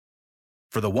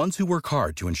For the ones who work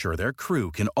hard to ensure their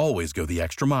crew can always go the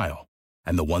extra mile,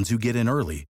 and the ones who get in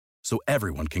early so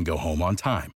everyone can go home on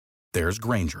time, there's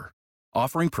Grainger,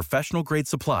 offering professional-grade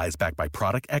supplies backed by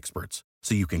product experts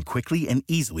so you can quickly and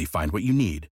easily find what you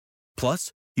need.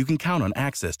 Plus, you can count on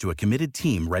access to a committed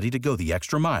team ready to go the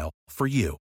extra mile for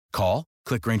you. Call,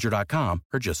 click Grainger.com,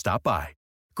 or just stop by.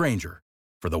 Grainger,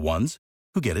 for the ones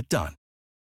who get it done.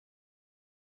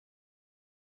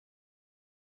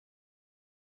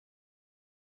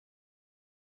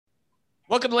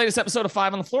 Welcome to the latest episode of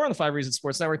Five on the Floor on the Five Reasons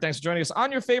Sports Network. Thanks for joining us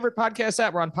on your favorite podcast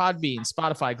app. We're on Podbean,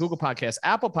 Spotify, Google Podcasts,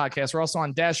 Apple Podcasts. We're also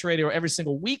on Dash Radio every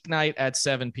single weeknight at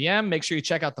 7 p.m. Make sure you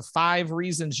check out the Five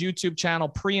Reasons YouTube channel,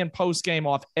 pre and post game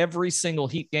off every single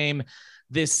Heat game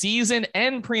this season,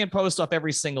 and pre and post off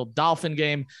every single Dolphin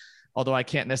game, although I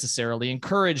can't necessarily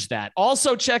encourage that.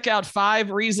 Also, check out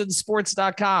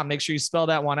fivereasonsports.com. Make sure you spell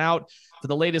that one out for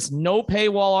the latest no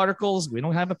paywall articles. We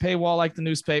don't have a paywall like the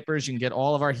newspapers. You can get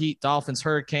all of our Heat, Dolphins,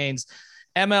 Hurricanes,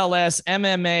 MLS,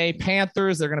 MMA,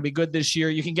 Panthers. They're going to be good this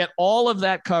year. You can get all of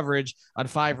that coverage on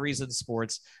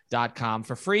fivereasonsports.com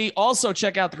for free. Also,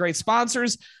 check out the great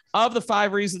sponsors of the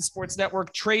Five Reasons Sports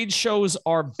Network. Trade shows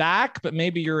are back, but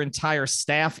maybe your entire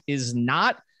staff is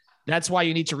not. That's why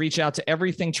you need to reach out to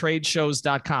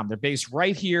everythingtradeshows.com. They're based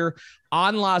right here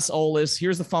on Las Olas.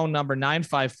 Here's the phone number,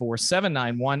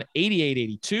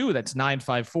 954-791-8882. That's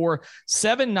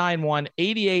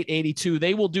 954-791-8882.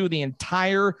 They will do the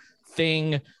entire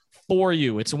thing for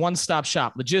you. It's a one-stop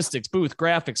shop. Logistics, booth,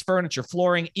 graphics, furniture,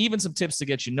 flooring, even some tips to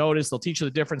get you noticed. They'll teach you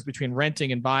the difference between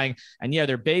renting and buying. And yeah,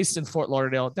 they're based in Fort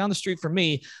Lauderdale, down the street from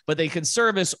me, but they can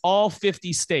service all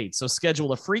 50 states. So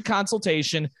schedule a free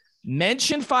consultation.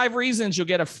 Mention Five Reasons, you'll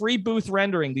get a free booth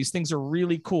rendering. These things are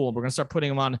really cool. We're going to start putting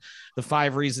them on the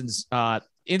Five Reasons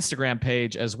Instagram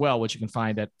page as well, which you can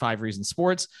find at Five Reasons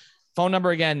Sports. Phone number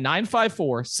again,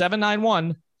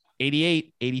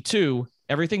 954-791-8882,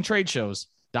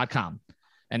 everythingtradeshows.com.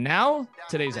 And now,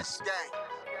 today's episode.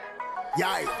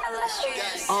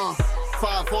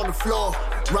 Five on the floor,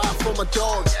 ride for my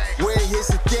dogs. Where here's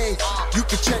the thing, you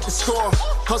can check the score.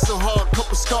 Hustle hard,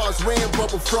 couple scars, wearing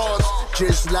bubble frauds.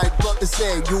 Just like Butler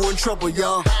said, you in trouble,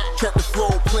 y'all. Kept the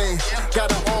floor playing, got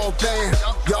it all banned.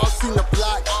 Y'all seen the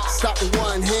block, stop with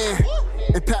one hand.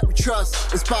 And Pat we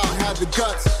trust, Inspire have the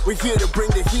guts. We're here to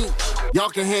bring the heat, y'all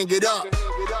can hang it up.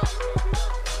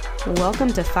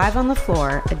 Welcome to Five on the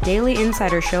Floor, a daily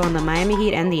insider show on the Miami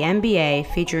Heat and the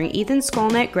NBA, featuring Ethan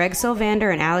Skolnick, Greg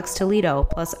Sylvander, and Alex Toledo,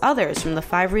 plus others from the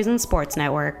Five Reasons Sports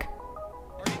Network.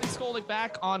 Ethan Skolnick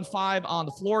back on Five on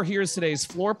the Floor. Here's today's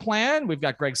floor plan. We've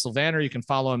got Greg Sylvander. You can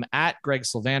follow him at Greg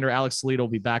Sylvander. Alex Toledo will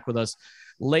be back with us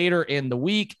later in the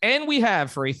week. And we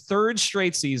have, for a third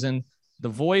straight season, the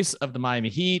voice of the Miami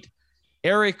Heat,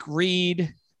 Eric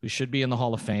Reid, who should be in the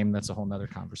Hall of Fame. That's a whole nother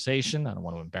conversation. I don't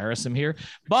want to embarrass him here,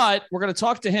 but we're going to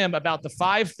talk to him about the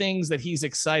 5 things that he's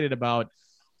excited about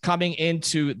coming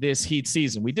into this Heat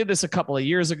season. We did this a couple of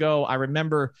years ago. I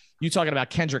remember you talking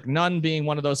about Kendrick Nunn being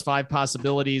one of those 5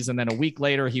 possibilities. And then a week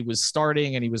later he was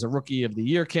starting and he was a Rookie of the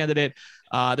Year candidate.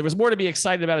 There was more to be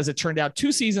excited about, as it turned out,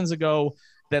 2 seasons ago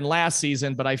than last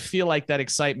season, but I feel like that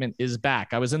excitement is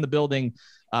back. I was in the building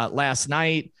last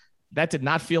night. That did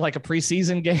not feel like a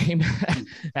preseason game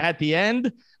at the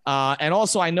end. And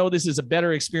also, I know this is a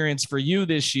better experience for you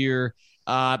this year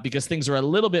because things are a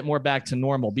little bit more back to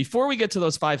normal. Before we get to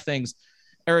those 5 things,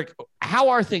 Eric, how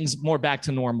are things more back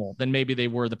to normal than maybe they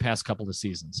were the past couple of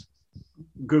seasons?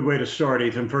 Good way to start,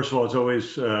 Ethan. First of all, it's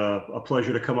always a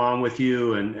pleasure to come on with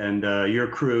you and your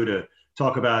crew to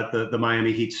talk about the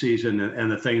Miami Heat season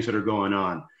and the things that are going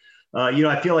on.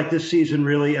 I feel like this season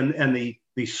really, and the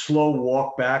slow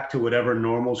walk back to whatever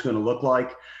normal is going to look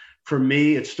like. For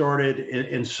me, it started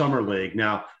in Summer League.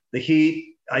 Now, the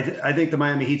Heat, I think the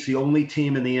Miami Heat's the only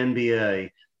team in the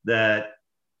NBA that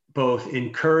both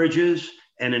encourages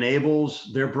and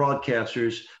enables their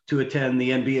broadcasters to attend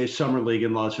the NBA Summer League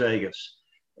in Las Vegas.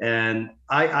 And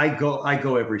I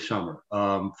go every summer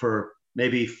for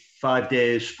maybe 5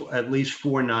 days, at least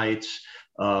 4 nights.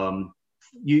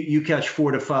 You catch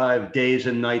 4 to 5 days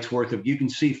and nights worth of, you can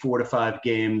see 4 to 5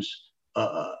 games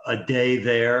a day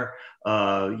there.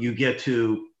 You get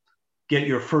to get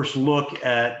your first look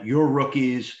at your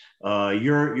rookies,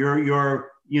 your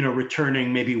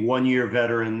returning maybe 1-year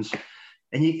veterans.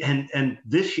 And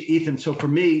this, Ethan, so for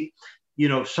me,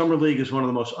 Summer League is one of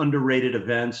the most underrated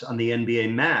events on the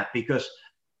NBA map because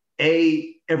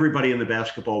everybody in the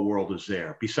basketball world is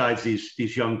there besides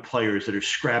these young players that are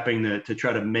scrapping to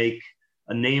try to make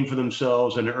a name for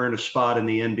themselves and earn a spot in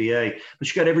the NBA. But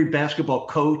you got every basketball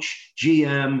coach,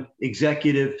 GM,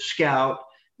 executive, scout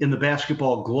in the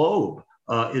basketball globe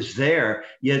is there,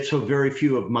 yet so very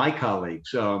few of my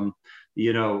colleagues. So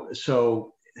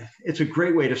it's a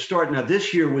great way to start. Now,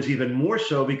 this year was even more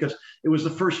so because it was the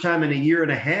first time in a year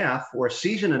and a half or a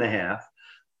season and a half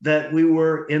that we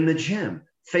were in the gym,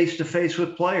 face to face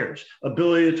with players,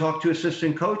 ability to talk to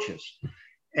assistant coaches.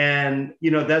 And,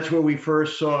 that's where we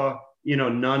first saw,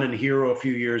 Nunn and Hero a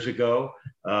few years ago.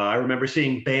 I remember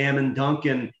seeing Bam and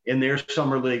Duncan in their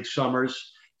summer league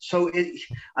summers. So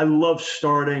I love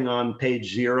starting on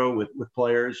page zero with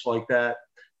players like that.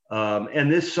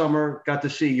 And this summer, got to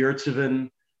see Yurtseven,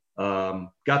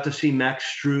 got to see Max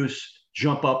Strus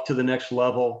jump up to the next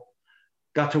level,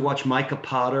 got to watch Micah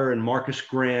Potter and Marcus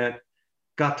Grant,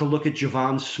 got to look at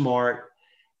Javon Smart.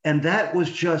 And that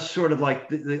was just sort of like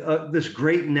this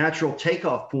great natural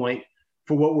takeoff point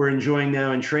for what we're enjoying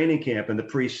now in training camp and the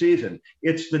preseason.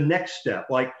 It's the next step.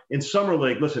 Like in Summer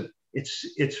League, listen,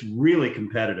 it's really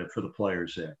competitive for the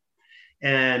players there.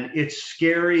 And it's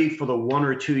scary for the 1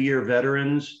 or 2 year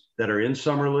veterans that are in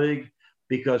Summer League,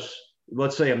 because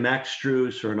let's say a Max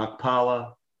Strus or an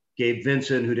Okpala, Gabe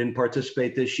Vincent, who didn't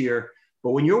participate this year.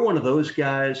 But when you're one of those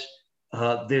guys,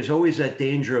 there's always that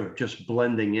danger of just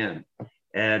blending in.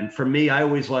 And for me, I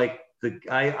always like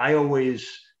I always,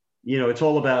 it's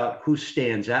all about who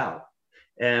stands out.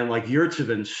 And like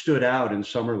Yurtseven stood out in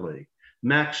Summer League.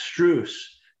 Max Strus,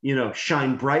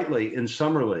 shine brightly in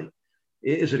Summer League.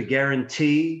 Is it a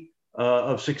guarantee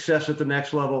of success at the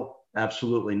next level?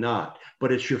 Absolutely not.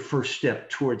 But it's your first step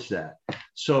towards that.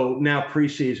 So now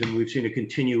preseason, we've seen a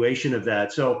continuation of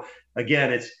that. So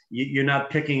again, you're not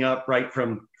picking up right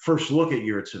from first look at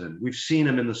Yurtseven. We've seen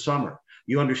him in the summer.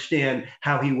 You understand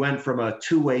how he went from a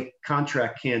two-way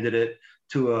contract candidate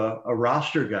to a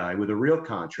roster guy with a real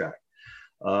contract.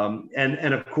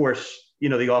 And of course, the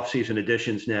offseason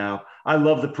additions now. I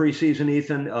love the preseason,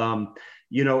 Ethan.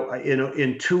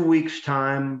 In 2 weeks'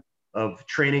 time of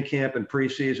training camp and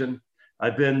preseason,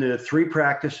 I've been to 3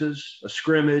 practices, a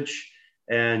scrimmage,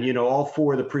 and, all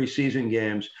 4 of the preseason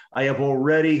games. I have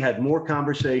already had more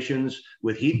conversations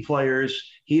with Heat players,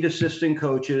 Heat assistant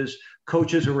coaches,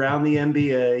 coaches around the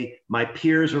NBA, my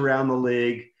peers around the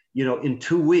league, in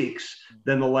 2 weeks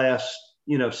than the last,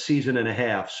 season and a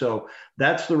half. So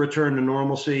that's the return to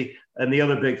normalcy. And the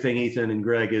other big thing, Ethan and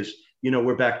Greg, is,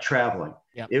 we're back traveling.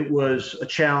 Yep. It was a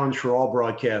challenge for all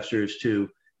broadcasters to,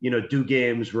 do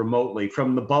games remotely.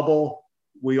 From the bubble,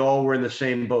 we all were in the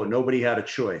same boat. Nobody had a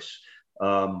choice.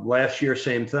 Last year,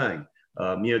 same thing.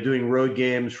 Doing road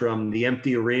games from the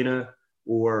empty arena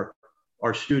or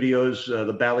our studios,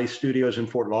 the Bally Studios in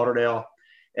Fort Lauderdale.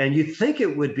 And you'd think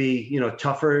it would be,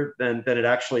 tougher than it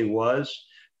actually was.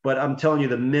 But I'm telling you,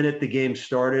 the minute the game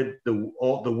started, sitting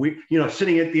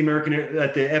at the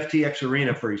FTX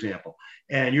Arena, for example,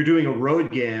 and you're doing a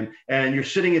road game and you're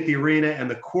sitting at the arena and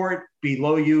the court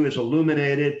below you is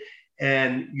illuminated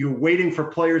and you're waiting for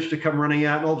players to come running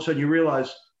out. And all of a sudden you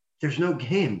realize there's no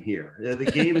game here. The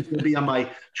game is going to be on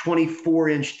my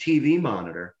 24-inch TV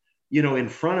monitor, in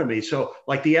front of me. So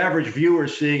like the average viewer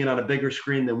is seeing it on a bigger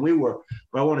screen than we were.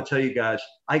 But I want to tell you guys,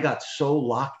 I got so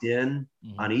locked in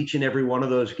on each and every one of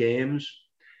those games.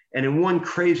 And in one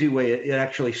crazy way, it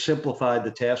actually simplified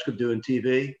the task of doing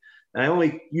TV. And I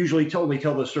only usually tell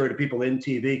the story to people in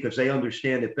TV because they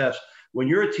understand it best. When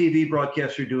you're a TV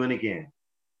broadcaster doing a game,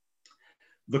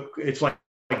 it's like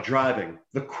driving.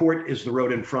 The court is the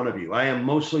road in front of you. I am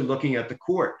mostly looking at the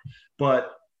court,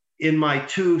 but in my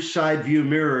 2 side view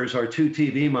mirrors are 2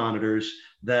 TV monitors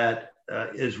that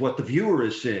is what the viewer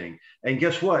is seeing. And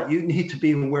guess what? You need to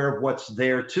be aware of what's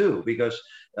there too, because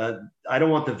I don't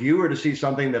want the viewer to see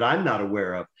something that I'm not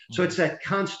aware of. So it's that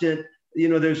constant,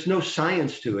 there's no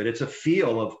science to it. It's a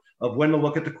feel of when to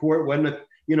look at the court, when to,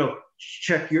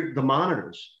 check the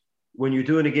monitors. When you're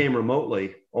doing a game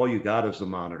remotely, all you got is the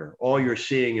monitor. All you're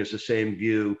seeing is the same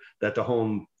view that the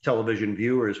home television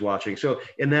viewer is watching. So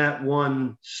in that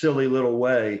one silly little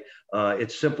way,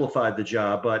 it simplified the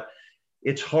job, but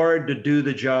it's hard to do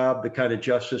the job, the kind of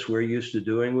justice we're used to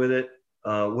doing with it,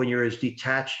 when you're as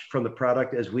detached from the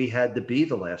product as we had to be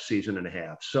the last season and a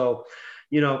half. So,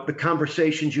 the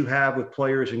conversations you have with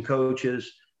players and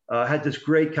coaches, had this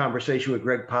great conversation with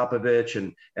Greg Popovich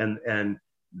and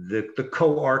the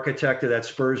co-architect of that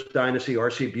Spurs dynasty,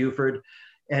 R.C. Buford.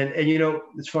 And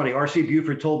it's funny, R.C.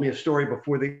 Buford told me a story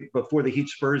before the Heat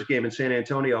Spurs game in San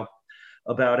Antonio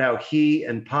about how he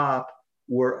and Pop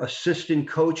were assistant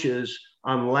coaches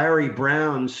on Larry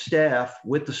Brown's staff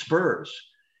with the Spurs.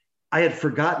 I had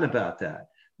forgotten about that.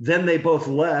 Then they both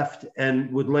left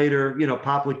and would later,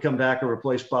 Pop would come back and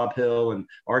replace Bob Hill, and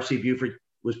R.C. Buford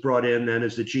was brought in then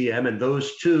as the GM. And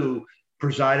those two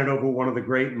presided over one of the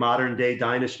great modern day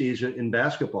dynasties in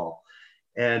basketball.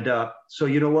 And so,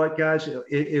 you know what, guys,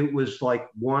 it was like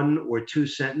 1 or 2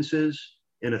 sentences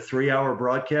in a 3-hour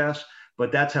broadcast.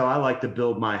 But that's how I like to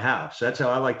build my house. That's how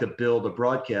I like to build a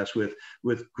broadcast with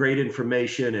great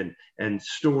information and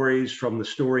stories from the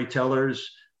storytellers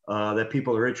that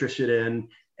people are interested in.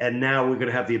 And now we're going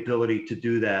to have the ability to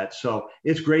do that. So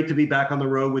it's great to be back on the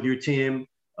road with your team.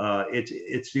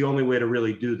 It's the only way to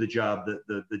really do the job,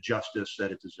 the justice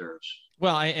that it deserves.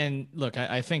 Well,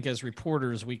 I think as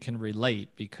reporters, we can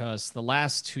relate, because the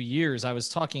last 2 years I was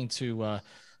talking to a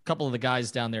couple of the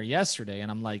guys down there yesterday, and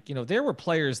I'm like, there were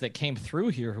players that came through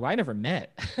here who I never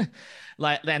met.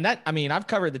 I've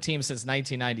covered the team since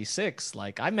 1996.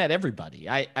 Like, I met everybody.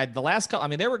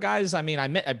 There were guys,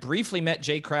 I briefly met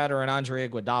Jay Crowder and Andre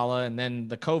Iguodala, and then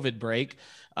the COVID break.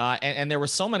 And there were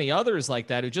so many others like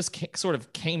that who just sort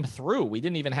of came through. We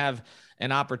didn't even have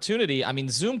an opportunity.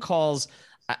 Zoom calls,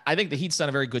 I think the Heat's done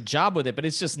a very good job with it, but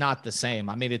it's just not the same.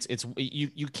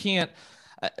 You can't,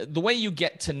 the way you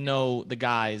get to know the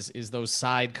guys is those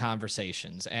side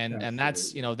conversations. And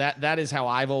that's, that is how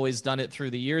I've always done it through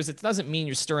the years. It doesn't mean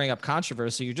you're stirring up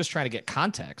controversy. You're just trying to get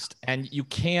context, and you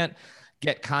can't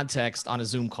get context on a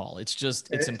Zoom call. It's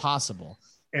impossible.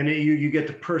 And you get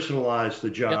to personalize the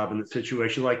job and the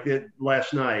situation. Like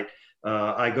last night,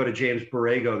 I go to James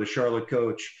Borrego, the Charlotte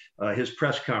coach, his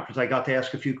press conference. I got to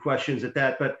ask a few questions at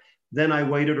that, but then I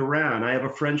waited around. I have a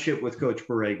friendship with Coach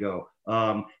Borrego,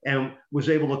 and was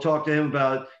able to talk to him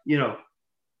about,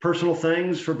 personal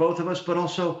things for both of us, but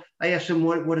also I asked him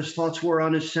what his thoughts were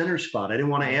on his center spot. I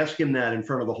didn't want to ask him that in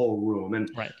front of the whole room. And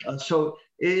so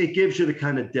it gives you the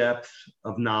kind of depth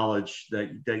of knowledge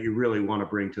that you really want to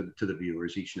bring to the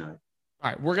viewers each night. All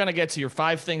right, we're going to get to your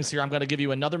 5 things here. I'm going to give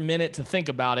you another minute to think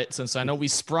about it, since I know we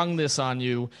sprung this on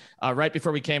you right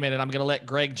before we came in, and I'm going to let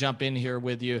Greg jump in here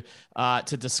with you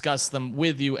to discuss them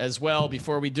with you as well.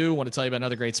 Before we do, I want to tell you about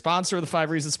another great sponsor of the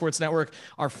 5 Reasons Sports Network,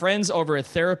 our friends over at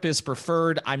Therapist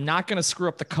Preferred. I'm not going to screw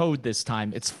up the code this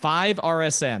time. It's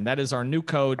 5RSN. That is our new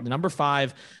code, number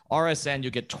 5. RSN, you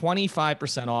get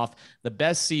 25% off the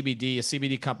best CBD, a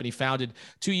CBD company founded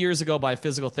 2 years ago by a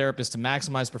physical therapist to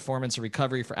maximize performance and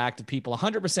recovery for active people.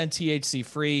 100% THC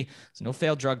free, so no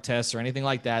failed drug tests or anything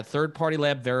like that. Third-party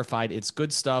lab verified. It's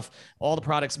good stuff. All the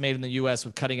products made in the U.S.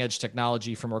 with cutting-edge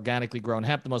technology from organically grown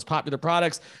hemp. The most popular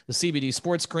products, the CBD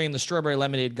sports cream, the strawberry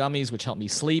lemonade gummies, which help me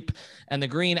sleep, and the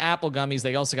green apple gummies.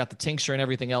 They also got the tincture and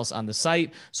everything else on the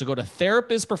site. So go to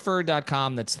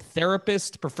therapistpreferred.com. That's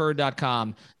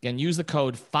therapistpreferred.com. Again, use the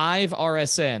code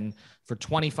 5RSN for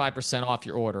 25% off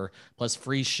your order, plus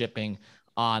free shipping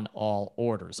on all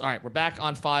orders. All right, we're back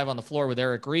on 5 on the floor with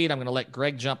Eric Reed. I'm going to let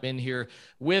Greg jump in here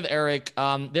with Eric.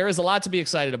 There is a lot to be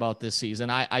excited about this season.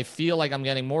 I feel like I'm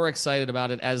getting more excited about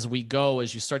it as we go,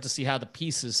 as you start to see how the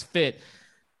pieces fit.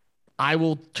 I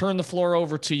will turn the floor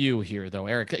over to you here, though.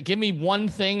 Eric, give me one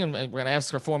thing, and we're going to ask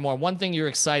for 4 more. One thing you're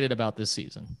excited about this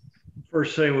season.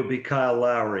 First thing would be Kyle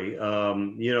Lowry.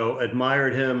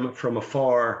 Admired him from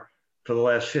afar for the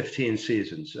last 15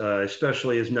 seasons,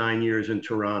 especially his 9 years in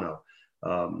Toronto.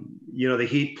 The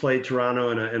Heat played Toronto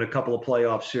in a couple of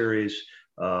playoff series,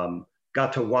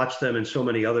 got to watch them in so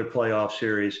many other playoff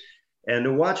series. And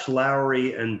to watch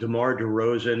Lowry and DeMar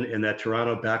DeRozan in that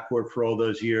Toronto backcourt for all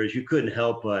those years, you couldn't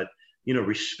help but,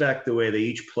 respect the way they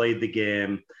each played the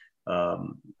game.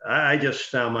 I just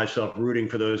found myself rooting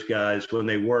for those guys when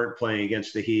they weren't playing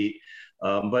against the Heat.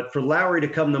 But for Lowry to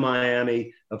come to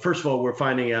Miami, first of all, we're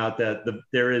finding out that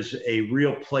there is a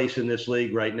real place in this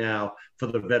league right now for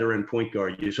the veteran point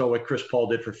guard. You saw what Chris Paul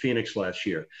did for Phoenix last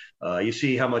year. You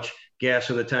see how much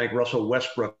gas in the tank Russell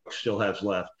Westbrook still has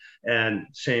left. And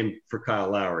same for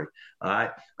Kyle Lowry. I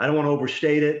don't want to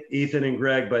overstate it, Ethan and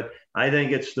Greg, but I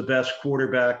think it's the best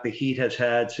quarterback the Heat has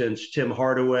had since Tim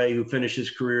Hardaway, who finished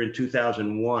his career in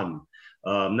 2001.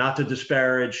 Not to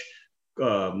disparage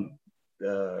Goran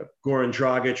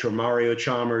Dragic or Mario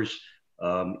Chalmers.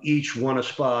 Each won a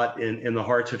spot in the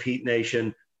hearts of Heat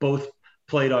Nation. Both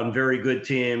played on very good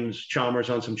teams,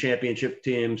 Chalmers on some championship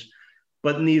teams,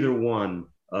 but neither one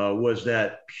was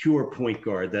that pure point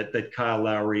guard that Kyle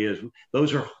Lowry is.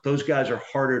 Those guys are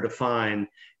harder to find.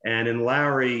 And in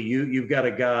Lowry, you've got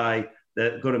a guy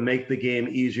that's going to make the game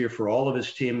easier for all of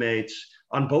his teammates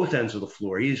on both ends of the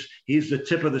floor. He's the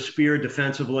tip of the spear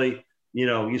defensively.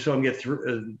 You saw him get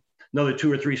through another 2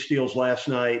 or 3 steals last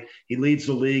night. He leads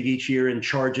the league each year in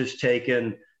charges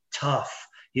taken. Tough.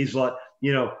 He's like,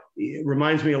 it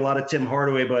reminds me a lot of Tim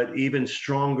Hardaway, but even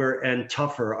stronger and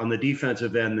tougher on the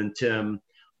defensive end than Tim.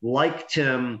 Like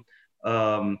Tim,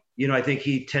 I think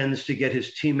he tends to get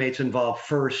his teammates involved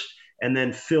first and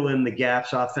then fill in the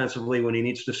gaps offensively when he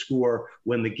needs to score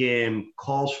when the game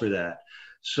calls for that.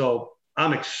 So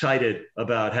I'm excited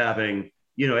about having,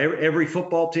 every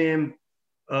football team,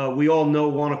 we all know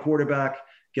want a quarterback.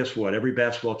 Guess what? Every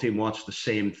basketball team wants the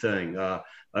same thing.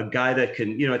 A guy that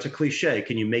can, it's a cliche.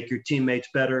 Can you make your teammates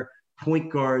better?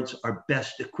 Point guards are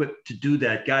best equipped to do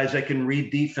that. Guys that can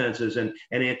read defenses and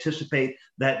anticipate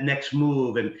that next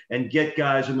move and get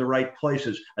guys in the right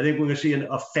places. I think we're going to see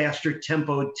a faster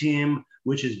tempoed team,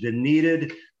 which has been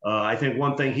needed. I think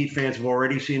one thing Heat fans have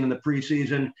already seen in the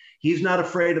preseason, he's not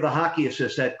afraid of the hockey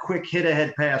assist, that quick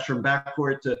hit-ahead pass from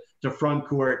backcourt to front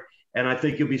court. And I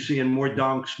think you'll be seeing more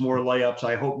dunks, more layups.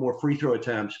 I hope more free throw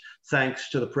attempts, thanks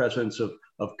to the presence of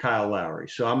Kyle Lowry.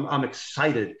 So I'm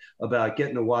excited about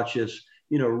getting to watch this,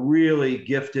 really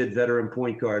gifted veteran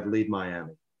point guard lead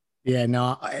Miami. Yeah,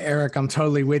 no, Eric, I'm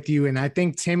totally with you. And I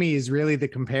think Timmy is really the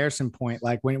comparison point.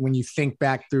 Like when you think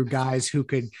back through guys who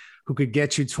could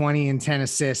get you 20 and 10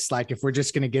 assists, like if we're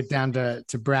just going to get down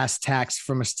to brass tacks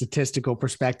from a statistical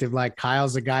perspective, like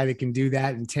Kyle's a guy that can do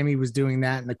that. And Timmy was doing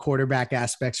that. And the quarterback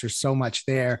aspects are so much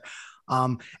there.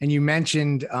 And you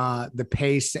mentioned the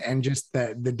pace and just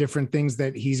the different things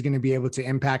that he's going to be able to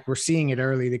impact. We're seeing it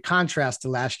early. The contrast to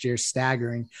last year is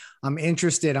staggering. I'm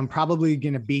interested. I'm probably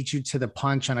going to beat you to the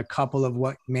punch on a couple of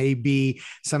what may be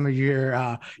some of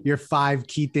your 5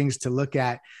 key things to look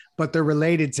at, but they're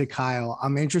related to Kyle.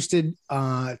 I'm interested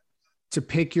to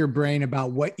pick your brain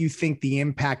about what you think the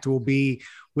impact will be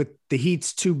with the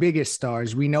Heat's 2 biggest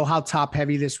stars. We know how top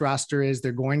heavy this roster is.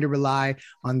 They're going to rely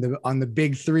on the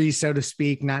big 3, so to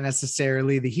speak, not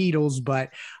necessarily the Heatles, but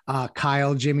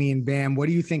Kyle, Jimmy, and Bam. What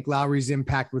do you think Lowry's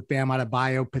impact with Bam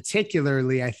Adebayo,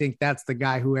 particularly? I think that's the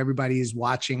guy who everybody is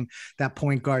watching, that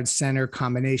point guard center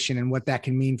combination, and what that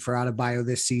can mean for Adebayo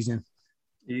this season.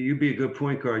 You'd be a good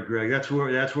point guard, Greg. That's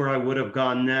where I would have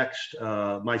gone next.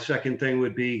 My second thing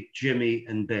would be Jimmy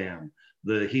and Bam,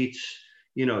 the Heat's,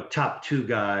 top 2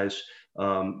 guys.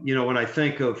 When I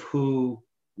think of who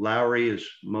Lowry is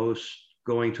most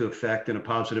going to affect in a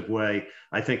positive way,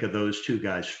 I think of those 2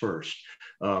 guys first.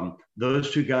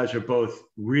 Those 2 guys are both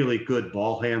really good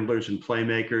ball handlers and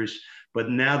playmakers, but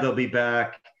now they'll be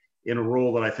back in a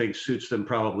role that I think suits them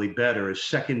probably better as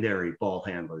secondary ball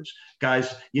handlers.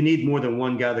 Guys, you need more than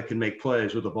one guy that can make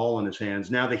plays with the ball in his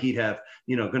hands. Now the Heat have,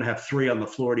 going to have 3 on the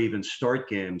floor to even start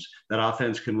games that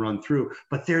offense can run through,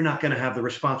 but they're not going to have the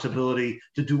responsibility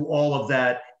to do all of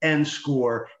that and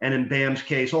score. And in Bam's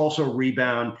case, also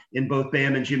rebound. In both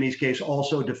Bam and Jimmy's case,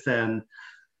 also defend.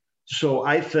 So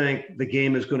I think the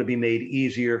game is going to be made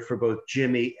easier for both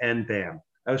Jimmy and Bam.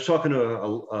 I was talking to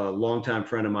a longtime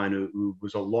friend of mine who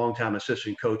was a longtime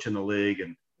assistant coach in the league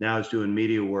and now is doing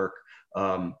media work.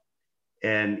 And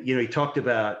he talked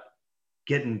about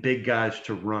getting big guys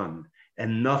to run,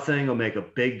 and nothing will make a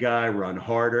big guy run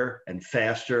harder and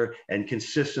faster and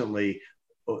consistently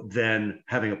than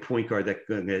having a point guard that's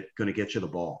going to get you the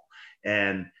ball.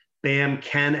 And Bam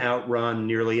can outrun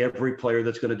nearly every player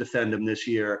that's going to defend him this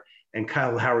year. And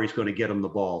Kyle Lowry's going to get him the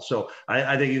ball. So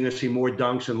I think you're going to see more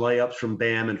dunks and layups from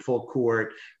Bam in full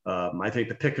court. I think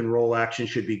the pick and roll action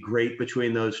should be great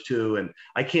between those 2. And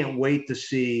I can't wait to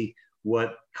see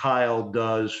what Kyle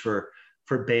does for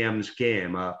Bam's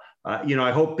game.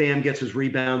 I hope Bam gets his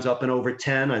rebounds up and over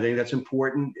 10. I think that's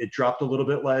important. It dropped a little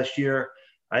bit last year.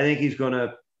 I think he's going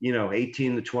to,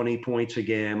 18 to 20 points a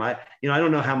game. I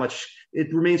don't know how much.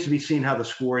 It remains to be seen how the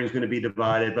scoring is going to be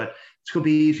divided, but it's going to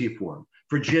be easy for him.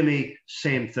 For Jimmy,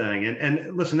 same thing.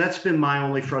 And listen, that's been my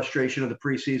only frustration of the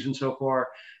preseason so far.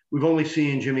 We've only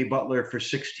seen Jimmy Butler for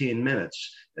 16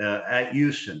 minutes at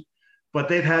Houston, but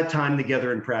they've had time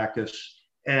together in practice,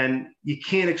 and you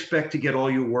can't expect to get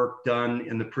all your work done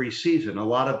in the preseason. A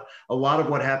lot of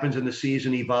what happens in the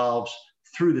season evolves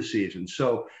through the season.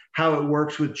 So how it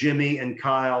works with Jimmy and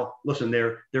Kyle, listen,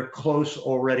 they're close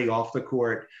already off the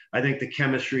court. I think the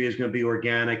chemistry is going to be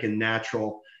organic and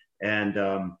natural. And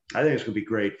I think it's going to be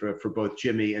great for both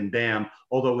Jimmy and Bam.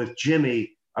 Although with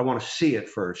Jimmy, I want to see it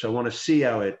first. I want to see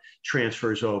how it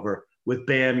transfers over. With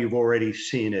Bam, you've already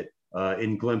seen it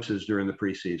in glimpses during the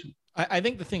preseason. I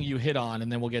think the thing you hit on,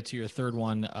 and then we'll get to your third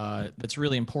one, that's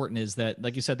really important is that,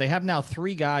 like you said, they have now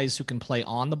 3 guys who can play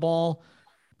on the ball,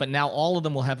 but now all of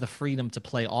them will have the freedom to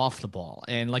play off the ball.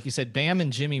 And like you said, Bam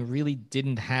and Jimmy really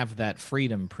didn't have that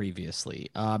freedom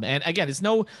previously. And again, it's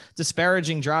no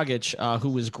disparaging Dragic, who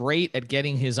was great at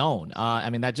getting his own.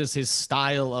 That's just his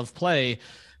style of play,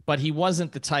 but he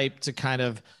wasn't the type to kind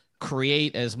of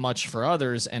create as much for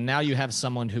others. And now you have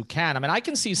someone who can. I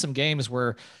can see some games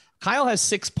where Kyle has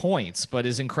 6 points, but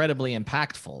is incredibly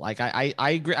impactful. Like I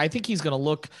agree. I think he's going to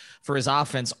look for his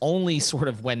offense only sort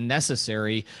of when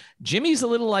necessary. Jimmy's a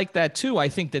little like that too. I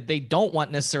think that they don't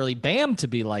want necessarily Bam to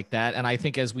be like that. And I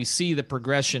think as we see the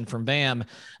progression from Bam,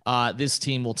 this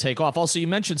team will take off. Also, you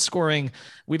mentioned scoring.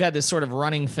 We've had this sort of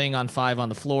running thing on 5 on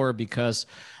the floor because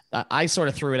I sort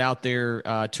of threw it out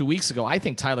there 2 weeks ago. I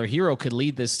think Tyler Hero could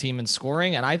lead this team in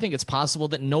scoring, and I think it's possible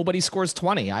that nobody scores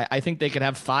 20. I think they could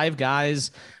have 5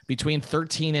 guys between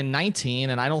 13 and 19,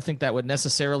 and I don't think that would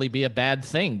necessarily be a bad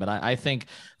thing. But I think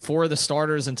 4 of the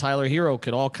starters and Tyler Hero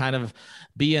could all kind of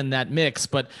be in that mix.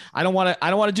 But I don't want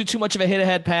to do too much of a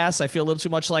hit-ahead pass. I feel a little too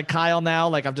much like Kyle now,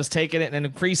 like I'm just taking it and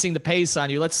increasing the pace on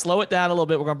you. Let's slow it down a little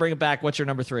bit. We're going to bring it back. What's your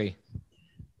number 3?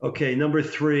 Okay, number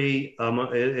 3,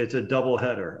 it's a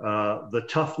doubleheader. The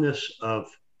toughness of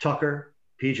Tucker,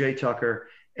 PJ Tucker,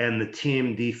 and the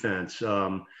team defense.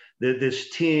 This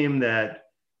team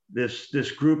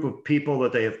this group of people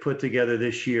that they have put together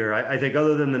this year, I think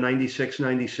other than the 96,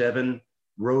 97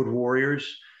 Road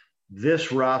Warriors,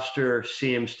 this roster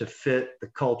seems to fit the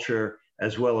culture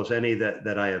as well as any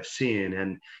that I have seen.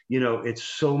 And, it's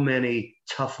so many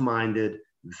tough-minded,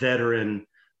 veteran,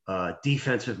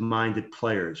 defensive-minded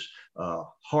players,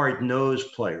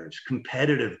 hard-nosed players,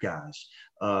 competitive guys,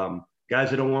 guys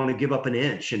that don't want to give up an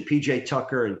inch. And PJ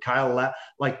Tucker and Kyle,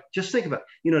 just think about,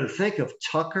 to think of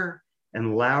Tucker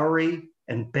and Lowry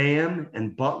and Bam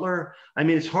and Butler. I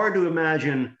mean, it's hard to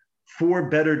imagine 4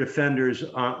 better defenders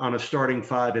on a starting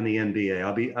 5 in the NBA.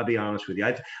 I'll be honest with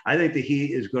you. I think the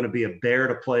Heat is going to be a bear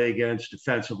to play against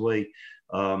defensively.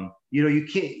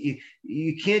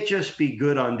 You can't just be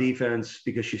good on defense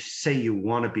because you say you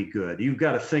want to be good. You've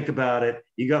got to think about it.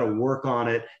 You got to work on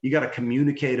it. You got to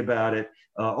communicate about it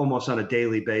almost on a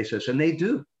daily basis. And they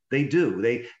do.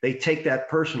 They take that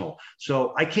personal.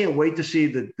 So I can't wait to see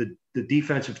the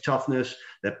defensive toughness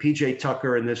that PJ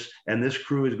Tucker and this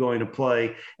crew is going to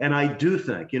play. And I do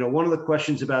think, one of the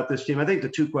questions about this team, I think the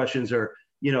 2 questions are,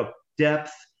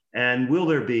 depth and will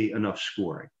there be enough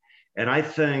scoring? And I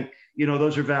think,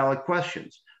 those are valid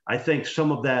questions. I think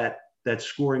some of that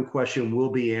scoring question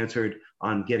will be answered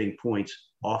on getting points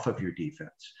off of your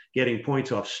defense, getting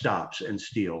points off stops and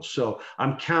steals. So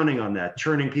I'm counting on that,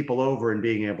 turning people over and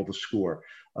being able to score.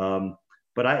 But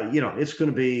it's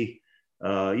going to be,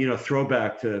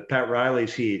 throwback to Pat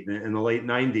Riley's Heat in the late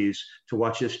 90s to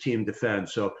watch this team defend.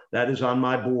 So that is on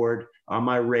my board, on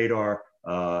my radar.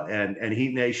 And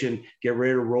Heat Nation, get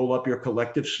ready to roll up your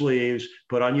collective sleeves,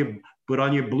 put on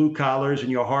your blue collars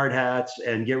and your hard hats,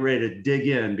 and get ready to dig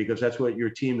in, because that's what your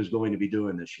team is going to be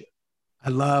doing this year. I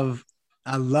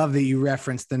love that you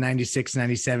referenced the 96,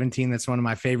 97 team. That's one of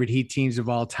my favorite Heat teams of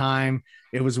all time.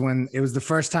 It was the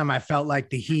first time I felt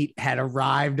like the Heat had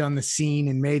arrived on the scene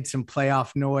and made some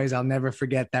playoff noise. I'll never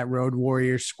forget that Road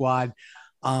Warriors squad.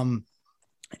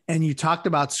 And you talked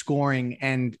about scoring.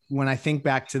 And when I think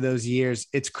back to those years,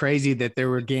 it's crazy that there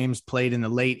were games played in the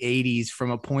late 80s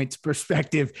from a points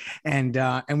perspective. And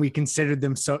we considered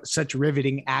them such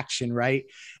riveting action, right?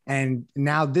 And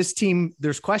now this team,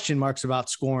 there's question marks about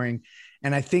scoring.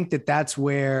 And I think that's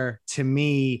where, to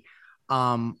me,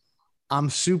 I'm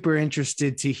super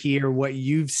interested to hear what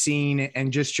you've seen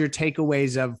and just your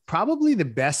takeaways of probably the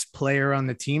best player on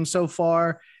the team so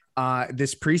far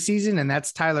this preseason, and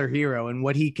that's Tyler Hero and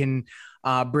what he can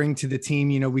bring to the team.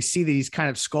 We see that he's kind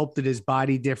of sculpted his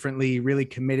body differently, really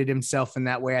committed himself in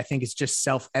that way. I think it's just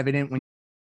self-evident.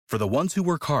 For the ones who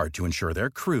work hard to ensure their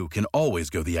crew can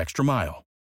always go the extra mile,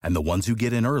 and the ones who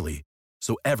get in early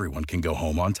so everyone can go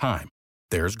home on time,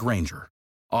 there's Grainger,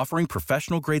 offering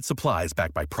professional-grade supplies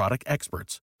backed by product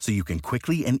experts so you can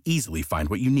quickly and easily find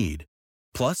what you need.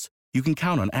 Plus, you can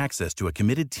count on access to a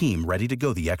committed team ready to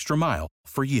go the extra mile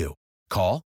for you.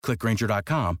 Call, click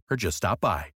Grainger.com, or just stop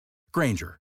by.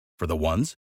 Grainger, for the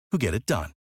ones who get it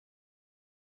done.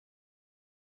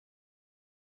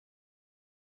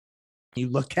 You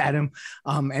look at him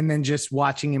and then just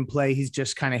watching him play, he's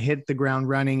just kind of hit the ground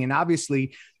running. And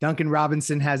obviously Duncan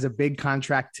Robinson has a big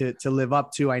contract to live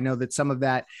up to. I know that some of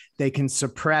that they can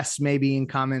suppress maybe in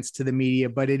comments to the media,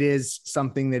 but it is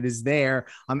something that is there.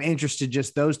 I'm interested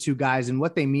just those 2 guys and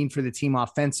what they mean for the team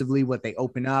offensively, what they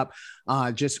open up,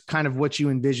 just kind of what you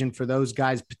envision for those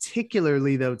guys,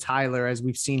 particularly though Tyler, as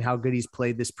we've seen how good he's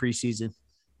played this preseason.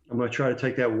 I'm going to try to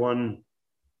take that one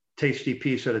tasty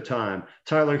piece at a time.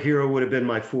 Tyler Hero would have been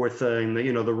my 4th thing.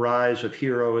 The rise of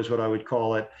Hero is what I would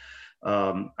call it.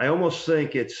 I almost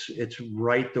think it's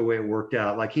right the way it worked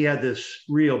out. Like, he had this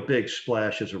real big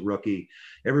splash as a rookie.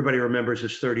 Everybody remembers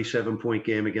his 37-point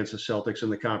game against the Celtics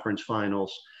in the conference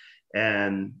finals.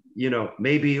 And,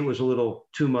 maybe it was a little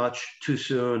too much, too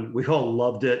soon. We all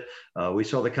loved it. We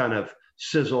saw the kind of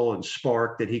sizzle and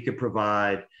spark that he could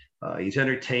provide. He's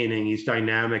entertaining, he's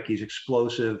dynamic, he's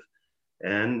explosive,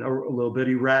 and a little bit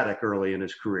erratic early in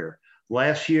his career.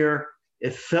 Last year,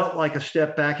 it felt like a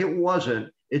step back. It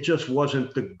wasn't. It just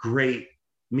wasn't the great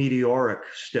meteoric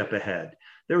step ahead.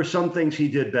 There were some things he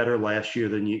did better last year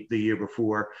than the year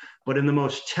before, but in the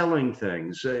most telling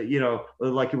things,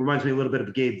 like it reminds me a little bit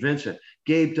of Gabe Vincent.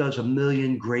 Gabe does a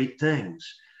million great things,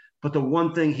 but the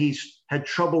one thing he's had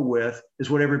trouble with is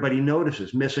what everybody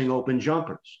notices, missing open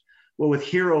jumpers. Well, with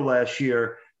Herro last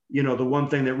year, the one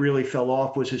thing that really fell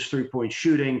off was his three-point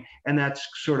shooting, and that's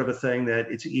sort of a thing that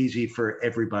it's easy for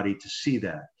everybody to see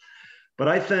that. But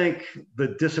I think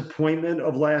the disappointment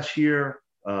of last year,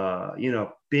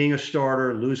 being a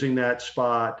starter, losing that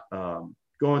spot,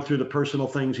 going through the personal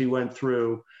things he went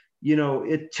through,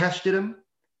 it tested him.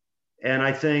 And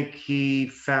I think he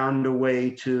found a way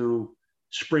to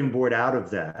springboard out of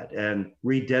that and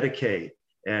rededicate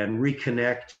and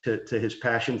reconnect to his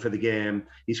passion for the game.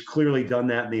 He's clearly done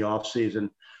that in the offseason.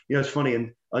 It's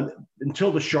funny,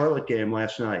 until the Charlotte game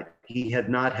last night, he had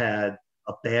not had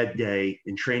a bad day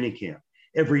in training camp.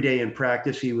 Every day in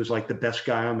practice, he was like the best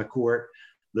guy on the court.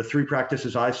 The 3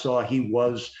 practices I saw, he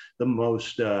was the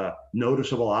most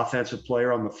noticeable offensive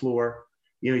player on the floor.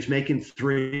 He's making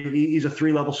 3. He's a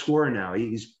 3-level scorer now.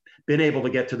 He's been able to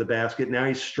get to the basket. Now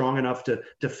he's strong enough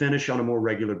to finish on a more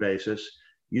regular basis.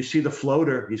 You see the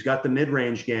floater. He's got the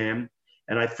mid-range game.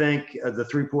 And I think the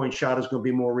 3-point shot is going to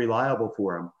be more reliable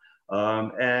for him.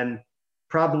 And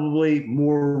probably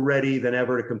more ready than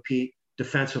ever to compete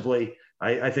defensively.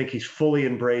 I think he's fully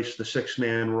embraced the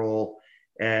 6-man role.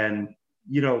 And,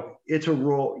 it's a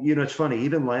role, it's funny,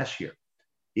 even last year,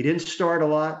 he didn't start a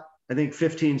lot. I think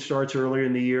 15 starts earlier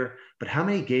in the year, but how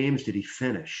many games did he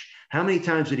finish? How many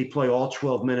times did he play all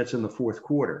 12 minutes in the fourth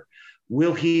quarter?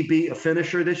 Will he be a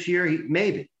finisher this year?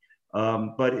 Maybe,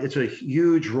 but it's a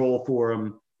huge role for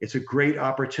him. It's a great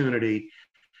opportunity.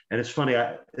 And it's funny,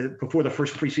 before the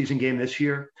first preseason game this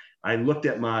year, I looked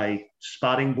at my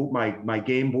spotting board, my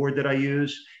game board that I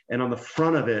use, and on the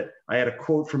front of it, I had a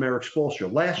quote from Erik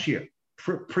Spoelstra last year,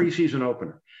 preseason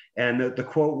opener. And the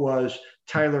quote was,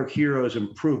 Tyler Herro's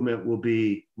improvement will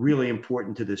be really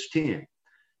important to this team.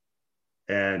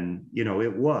 And,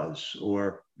 it was,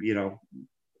 or,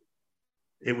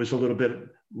 it was a little bit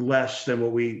less than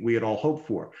what we had all hoped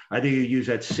for. I think you use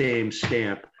that same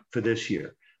stamp for this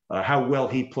year. How well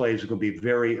he plays is going to be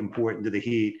very important to the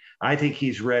Heat. I think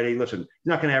he's ready. Listen, he's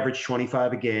not going to average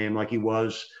 25 a game like he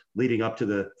was leading up to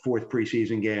the 4th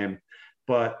preseason game.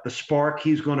 But the spark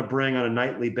he's going to bring on a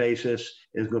nightly basis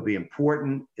is going to be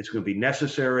important. It's going to be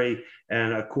necessary.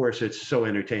 And, of course, it's so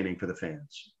entertaining for the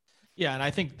fans. Yeah, and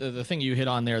I think the thing you hit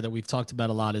on there that we've talked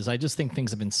about a lot is I just think things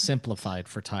have been simplified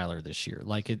for Tyler this year.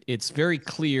 Like it's very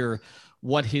clear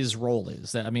what his role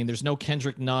is. That, I mean, there's no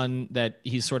Kendrick Nunn that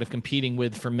he's sort of competing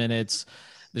with for minutes.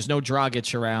 There's no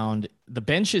Dragic around. The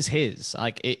bench is his.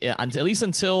 Like at least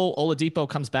until Oladipo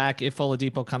comes back, if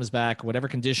Oladipo comes back, whatever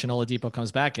condition Oladipo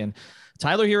comes back in,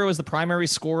 Tyler Herro is the primary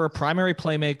scorer, primary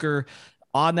playmaker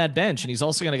on that bench, and he's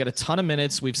also going to get a ton of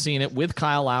minutes. We've seen it with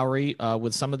Kyle Lowry,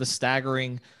 with some of the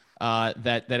staggering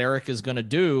that Eric is going to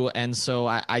do. And so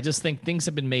I just think things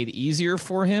have been made easier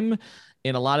for him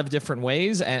in a lot of different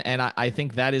ways. And I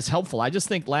think that is helpful. I just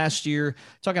think last year,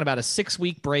 talking about a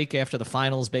 6-week break after the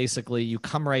finals, basically, you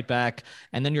come right back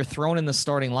and then you're thrown in the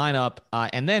starting lineup.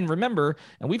 And then remember,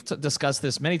 and we've discussed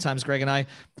this many times, Greg and I,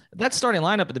 that starting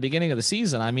lineup at the beginning of the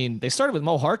season, I mean, they started with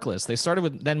Mo Harkless. They started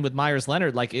with Myers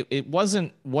Leonard. Like it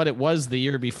wasn't what it was the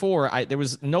year before. There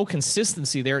was no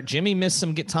consistency there. Jimmy missed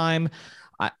some time.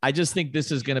 I just think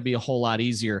this is going to be a whole lot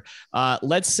easier.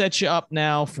 Let's set you up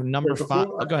now for number 5.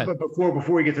 Oh, go ahead. But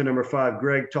before we get to number 5,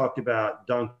 Greg talked about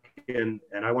Duncan,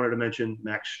 and I wanted to mention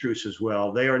Max Strus as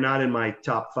well. They are not in my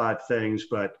top 5 things,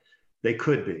 but they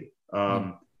could be.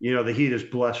 The Heat is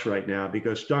blessed right now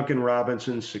because Duncan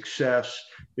Robinson's success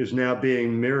is now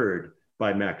being mirrored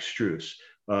by Max Strus.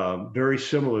 Very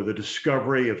similar, the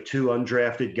discovery of 2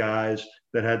 undrafted guys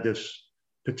that had this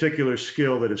particular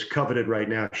skill that is coveted right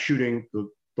now, shooting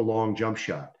the long jump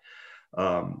shot.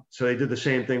 So they did the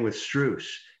same thing with Strus,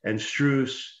 and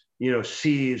Strus,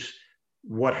 sees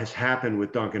what has happened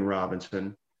with Duncan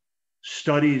Robinson,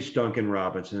 studies Duncan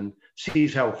Robinson,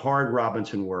 sees how hard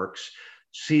Robinson works,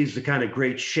 sees the kind of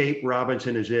great shape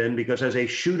Robinson is in, because as a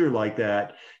shooter like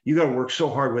that, you got to work so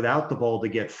hard without the ball to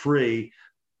get free,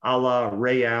 a la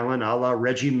Ray Allen, a la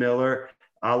Reggie Miller,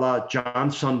 a la John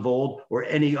Sundvold, or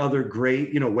any other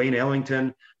great, Wayne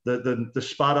Ellington, the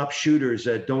spot up shooters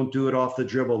that don't do it off the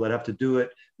dribble, that have to do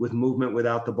it with movement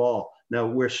without the ball. Now,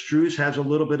 where Strus has a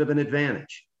little bit of an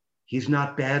advantage, he's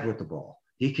not bad with the ball.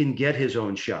 He can get his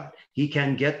own shot. He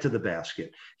can get to the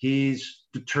basket. He's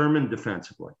determined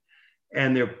defensively.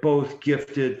 And they're both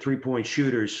gifted three-point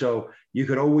shooters. So you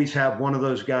could always have one of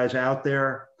those guys out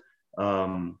there.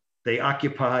 They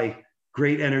occupy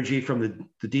great energy from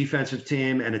the defensive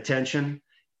team and attention.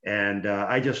 And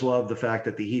I just love the fact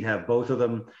that the Heat have both of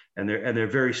them, and they're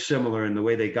very similar in the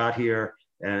way they got here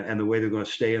and the way they're going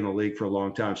to stay in the league for a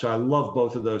long time. So I love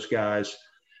both of those guys.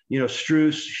 You know,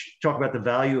 Strus, talk about the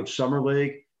value of summer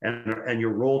league and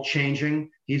your role changing.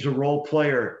 He's a role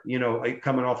player, you know,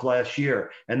 coming off last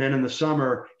year. And then in the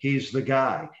summer, he's the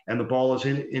guy, and the ball is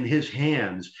in his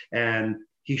hands, and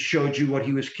he showed you what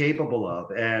he was capable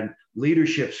of, and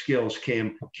leadership skills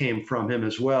came from him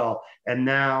as well. And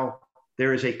now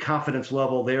there is a confidence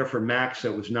level there for Max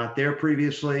that was not there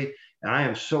previously. And I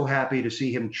am so happy to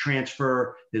see him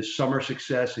transfer his summer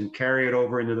success and carry it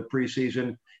over into the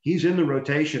preseason. He's in the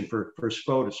rotation for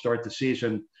Spo to start the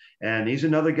season. And he's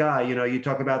another guy, you know, you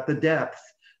talk about the depth.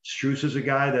 Strus is a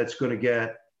guy that's going to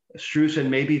get, Strus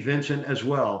and maybe Vincent as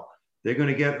well, they're going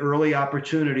to get early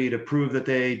opportunity to prove that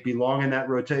they belong in that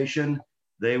rotation.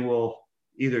 They will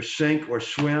either sink or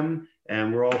swim,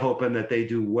 and we're all hoping that they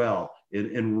do well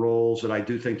in roles that I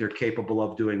do think they're capable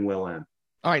of doing well in.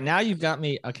 All right, now you've got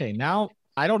me. Okay, now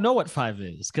I don't know what 5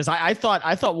 is, because I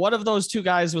thought one of those two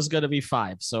guys was going to be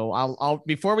 5. So I'll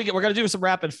before we're going to do some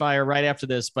rapid fire right after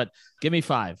this, but give me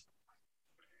 5.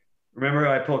 Remember,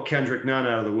 I pulled Kendrick Nunn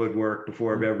out of the woodwork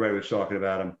before everybody was talking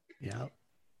about him. Yeah,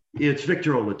 it's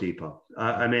Victor Oladipo.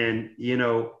 I mean, you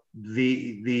know,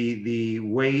 the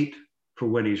wait for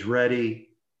when he's ready,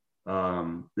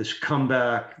 this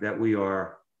comeback that we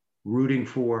are rooting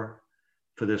for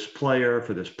this player,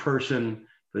 for this person,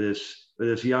 for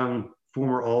this young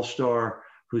former All-Star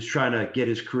who's trying to get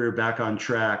his career back on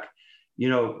track. You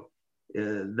know,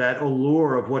 that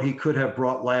allure of what he could have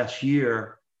brought last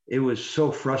year, it was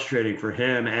so frustrating for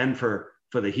him and for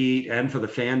the Heat and for the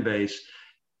fan base.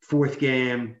 4th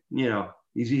game, you know,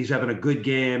 he's having a good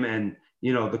game, and,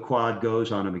 you know, the quad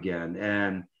goes on him again.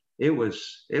 And it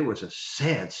was a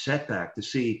sad setback to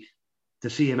see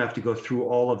him have to go through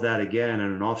all of that again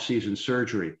in an off-season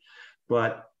surgery.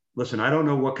 But listen, I don't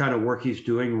know what kind of work he's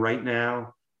doing right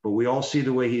now, but we all see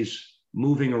the way he's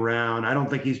moving around. I don't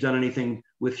think he's done anything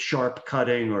with sharp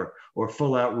cutting or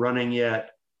full out running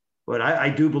yet, but I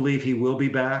do believe he will be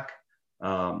back.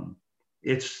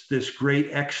 It's this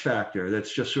great X factor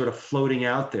that's just sort of floating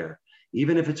out there,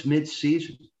 even if it's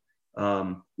mid-season.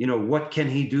 You know, what can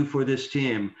he do for this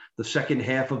team the second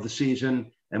half of the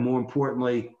season? And more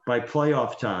importantly, by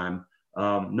playoff time,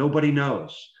 nobody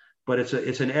knows. But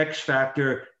it's an X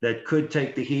factor that could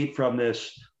take the Heat from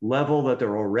this level that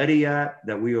they're already at,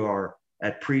 that we are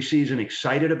at preseason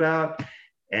excited about,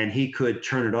 and he could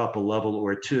turn it up a level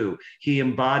or two. He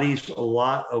embodies a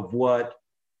lot of what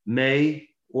may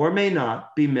or may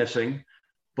not be missing,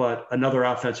 but another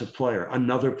offensive player,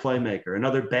 another playmaker,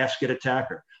 another basket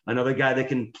attacker, another guy that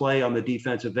can play on the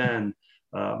defensive end.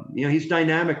 You know, he's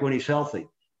dynamic when he's healthy.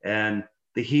 And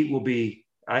the Heat will be,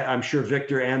 I'm sure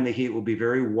Victor and the Heat will be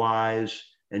very wise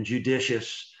and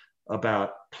judicious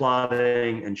about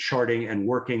plotting and charting and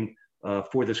working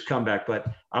for this comeback. But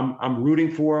I'm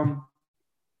rooting for him,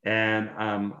 and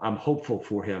I'm hopeful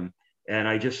for him. And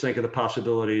I just think of the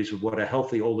possibilities of what a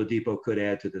healthy Oladipo could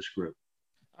add to this group.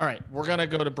 All right, we're going to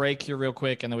go to break here real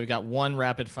quick, and then we've got one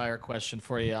rapid fire question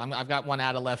for you. I've got one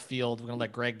out of left field. We're going to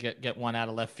let Greg get one out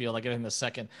of left field. I'll give him a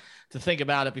second to think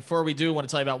about it. Before we do, I want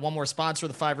to tell you about one more sponsor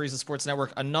of the 5 Reasons Sports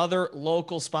Network, another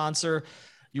local sponsor.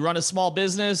 You run a small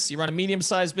business, you run a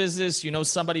medium-sized business, you know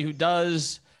somebody who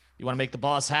does, you want to make the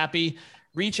boss happy.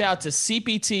 Reach out to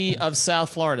CPT of South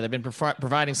Florida. They've been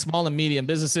providing small and medium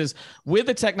businesses with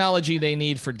the technology they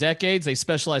need for decades. They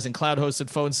specialize in cloud-hosted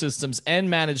phone systems and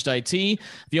managed IT. If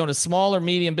you own a small or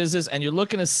medium business and you're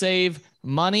looking to save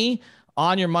money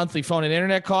on your monthly phone and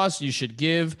internet costs, you should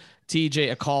give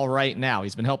TJ a call right now.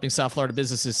 He's been helping South Florida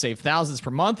businesses save thousands per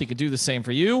month. He could do the same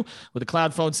for you. With a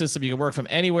cloud phone system, you can work from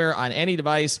anywhere on any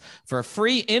device. For a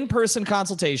free in-person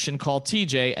consultation, call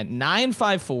TJ at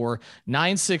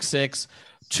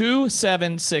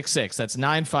 954-966-2766. That's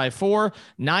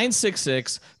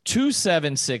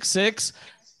 954-966-2766.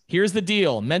 Here's the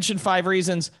deal. Mention 5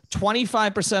 Reasons,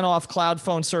 25% off cloud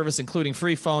phone service, including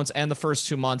free phones and the first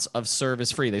 2 months of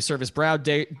service free. They service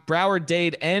Broward,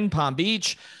 Dade, and Palm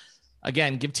Beach.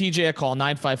 Again, give TJ a call,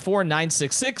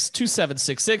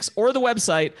 954-966-2766, or the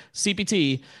website,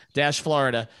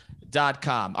 cpt-florida.com.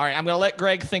 All right, I'm going to let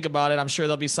Greg think about it. I'm sure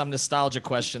there'll be some nostalgia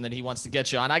question that he wants to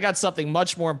get you on. I got something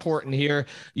much more important here.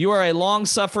 You are a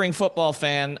long-suffering football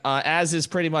fan, as is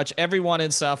pretty much everyone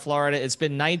in South Florida. It's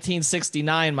been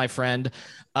 1969, my friend.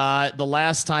 The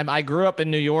last time I grew up in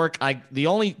New York, the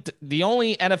only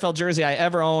NFL jersey I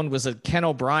ever owned was a Ken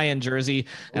O'Brien jersey,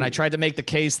 and I tried to make the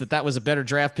case that was a better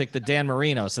draft pick than Dan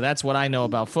Marino. So that's what I know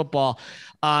about football.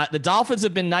 The Dolphins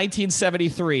have been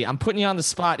 1973. I'm putting you on the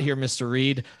spot here, Mr.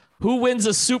 Reed. Who wins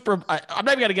a I'm not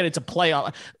even going to get into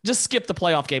playoff. Just skip the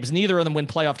playoff games. Neither of them win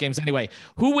playoff games anyway.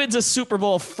 Who wins a Super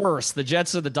Bowl first, the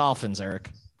Jets or the Dolphins, Eric?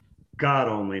 God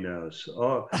only knows.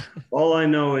 All I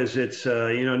know is it's,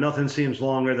 nothing seems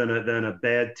longer than a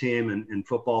bad team in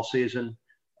football season.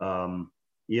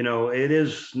 It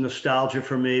is nostalgia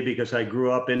for me because I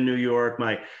grew up in New York.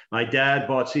 My dad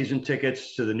bought season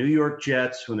tickets to the New York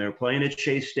Jets when they were playing at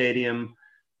Shea Stadium.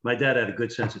 My dad had a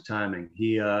good sense of timing.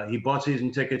 He bought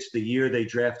season tickets the year they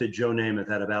drafted Joe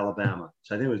Namath out of Alabama.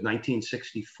 So I think it was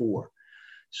 1964.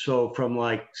 So from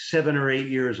like 7 or 8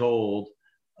 years old,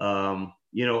 all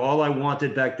I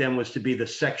wanted back then was to be the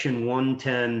Section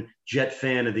 110 Jet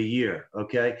Fan of the Year,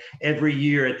 okay? Every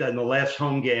year in the last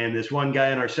home game, this one guy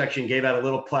in our section gave out a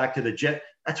little plaque to the Jet.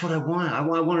 That's what I wanted. I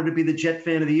wanted to be the Jet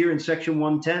Fan of the Year in Section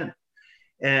 110.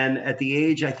 And at the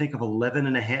age, I think, of 11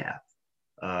 and a half,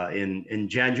 in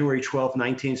January 12th,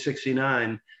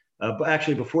 1969. But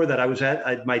actually, before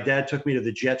that, my dad took me to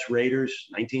the Jets-Raiders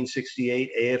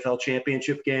 1968 AFL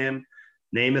championship game,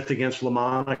 Namath against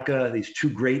LaMonica, these two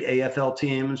great AFL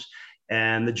teams.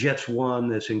 And the Jets won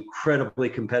this incredibly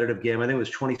competitive game. I think it was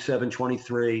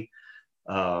 27-23.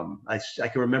 I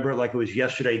can remember it like it was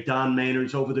yesterday. Don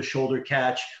Maynard's over-the-shoulder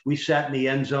catch. We sat in the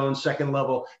end zone, second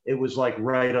level. It was like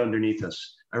right underneath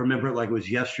us. I remember it like it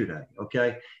was yesterday,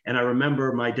 okay? And I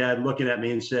remember my dad looking at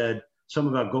me and said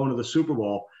something about going to the Super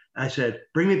Bowl. I said,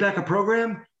 bring me back a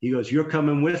program? He goes, you're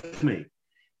coming with me.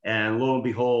 And lo and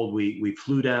behold, we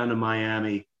flew down to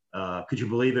Miami. Could you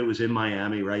believe it was in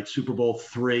Miami, right? Super Bowl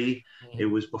III. It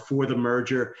was before the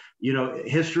merger.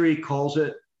 History calls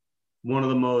it one of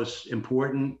the most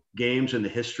important games in the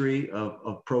history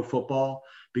of pro football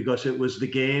because it was the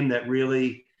game that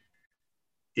really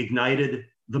ignited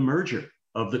the merger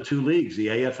of the two leagues, the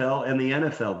AFL and the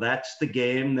NFL. That's the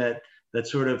game that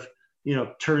sort of,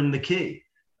 turned the key.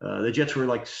 The Jets were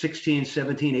like 16,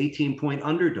 17, 18-point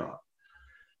underdog.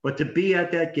 But to be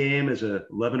at that game as a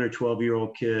 11 or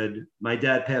 12-year-old kid, my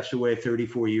dad passed away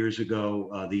 34 years ago,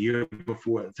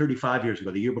 35 years ago,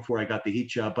 the year before I got the Heat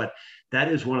job. But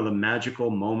that is one of the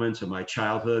magical moments of my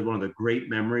childhood, one of the great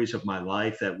memories of my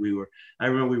life I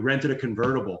remember we rented a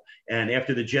convertible. And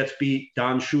after the Jets beat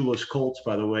Don Shula's Colts,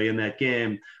 by the way, in that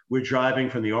game, we're driving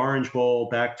from the Orange Bowl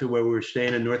back to where we were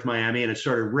staying in North Miami, and it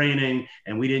started raining,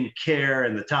 and we didn't care,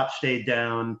 and the top stayed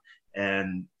down.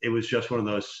 And it was just one of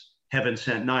those heaven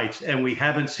sent nights. And we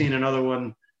haven't seen another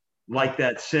one like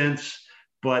that since,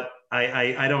 but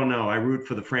I don't know. I root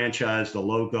for the franchise, the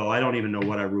logo. I don't even know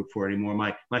what I root for anymore.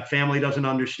 My family doesn't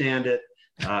understand it.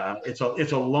 It's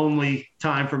a lonely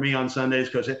time for me on Sundays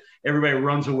because everybody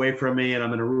runs away from me and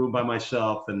I'm in a room by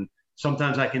myself. And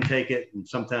sometimes I can take it and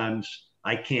sometimes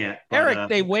I can't. But, Eric,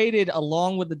 they waited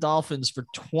along with the Dolphins for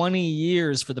 20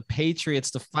 years for the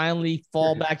Patriots to finally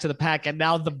fall back to the pack. And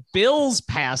now the Bills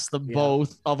passed them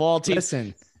both of all teams.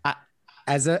 Listen,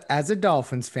 as a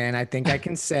Dolphins fan, I think I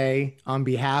can say on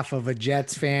behalf of a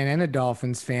Jets fan and a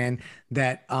Dolphins fan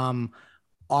that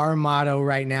our motto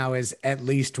right now is at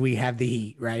least we have the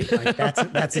heat, right? Like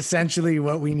that's essentially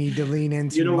what we need to lean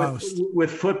into most.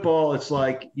 With football, it's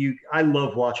like I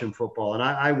love watching football, and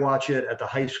I watch it at the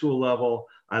high school level.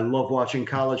 I love watching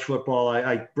college football.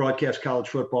 I broadcast college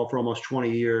football for almost 20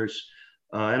 years,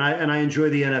 and I enjoy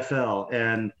the NFL.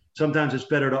 And sometimes it's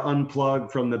better to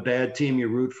unplug from the bad team you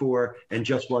root for and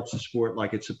just watch the sport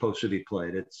like it's supposed to be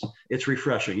played. It's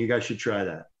refreshing. You guys should try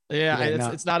that. Yeah,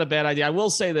 it's not a bad idea. I will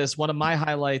say this. One of my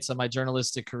highlights of my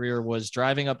journalistic career was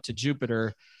driving up to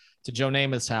Jupiter to Joe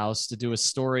Namath's house to do a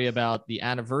story about the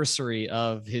anniversary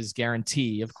of his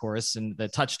guarantee, of course, and the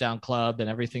touchdown club and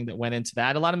everything that went into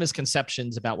that. A lot of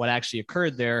misconceptions about what actually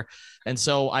occurred there. And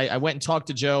so I went and talked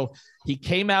to Joe. He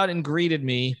came out and greeted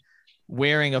me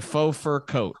wearing a faux fur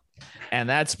coat. And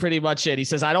that's pretty much it. He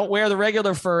says, I don't wear the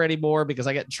regular fur anymore because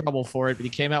I get in trouble for it. But he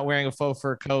came out wearing a faux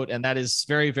fur coat, and that is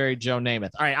very, very Joe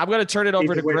Namath. All right, I'm going to turn it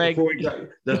over to Greg.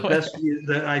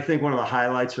 I think one of the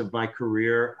highlights of my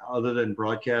career, other than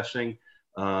broadcasting,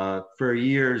 for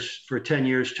 10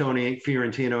 years, Tony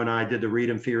Fiorentino and I did the Reed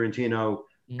and Fiorentino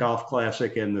Golf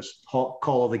Classic and this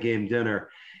Call of the Game dinner.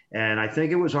 And I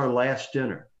think it was our last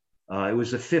dinner. It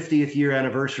was the 50th year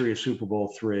anniversary of Super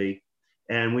Bowl III.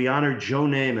 and we honored Joe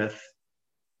Namath.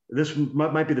 This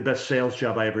might be the best sales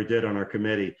job I ever did on our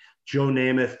committee. Joe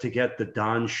Namath to get the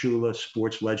Don Shula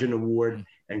Sports Legend Award,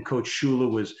 and Coach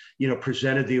Shula was,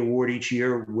 presented the award each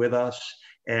year with us,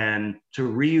 and to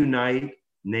reunite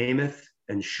Namath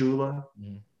and Shula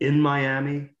in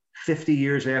Miami 50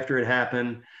 years after it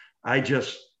happened. I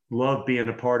just love being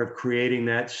a part of creating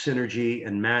that synergy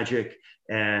and magic.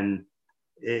 And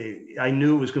I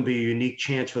knew it was going to be a unique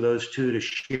chance for those two to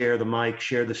share the mic,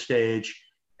 share the stage.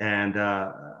 And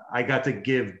I got to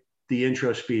give the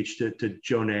intro speech to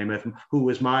Joe Namath, who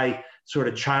was my sort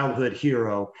of childhood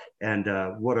hero. And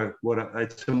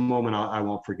it's a moment I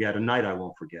won't forget, a night I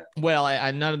won't forget. Well,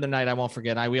 another night I won't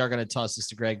forget. We are going to toss this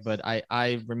to Greg, but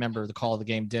I remember the Call of the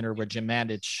Game dinner where Jim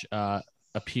Mandich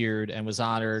appeared and was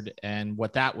honored, and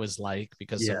what that was like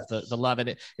because of the love.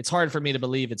 And it's hard for me to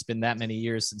believe it's been that many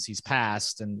years since he's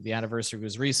passed, and the anniversary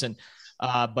was recent.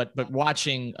 But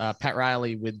watching Pat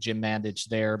Riley with Jim Mandich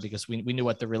there, because we knew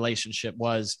what the relationship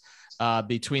was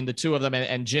between the two of them.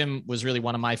 And Jim was really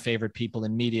one of my favorite people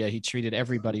in media. He treated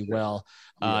everybody well.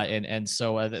 And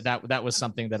so that was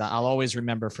something that I'll always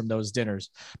remember from those dinners.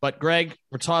 But Greg,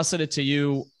 we're tossing it to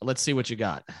you. Let's see what you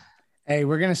got. Hey,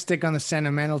 we're going to stick on the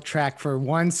sentimental track for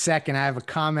 1 second. I have a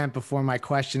comment before my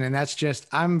question, and that's just,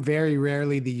 I'm very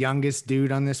rarely the youngest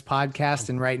dude on this podcast.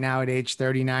 And right now at age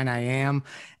 39, I am.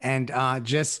 And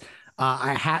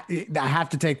I have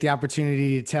to take the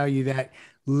opportunity to tell you that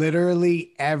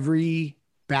literally every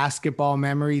basketball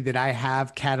memory that I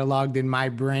have cataloged in my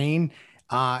brain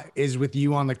is with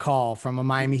you on the call from a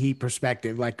Miami Heat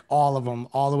perspective, like all of them,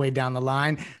 all the way down the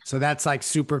line. So that's like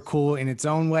super cool in its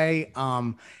own way.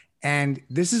 And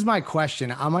this is my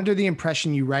question. I'm under the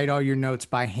impression you write all your notes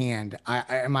by hand.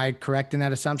 Am I correct in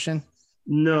that assumption?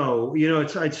 No,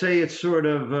 I'd say it's sort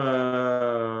of,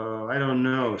 I don't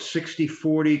know,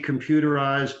 60-40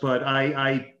 computerized, but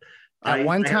At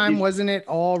one time, wasn't it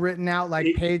all written out like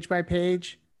page by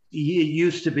page? It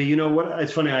used to be. You know what?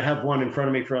 It's funny. I have one in front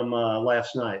of me from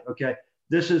last night. Okay.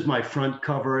 This is my front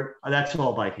cover. That's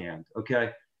all by hand.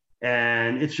 Okay.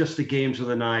 And it's just the games of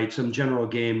the night, some general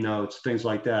game notes, things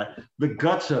like that. The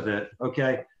guts of it,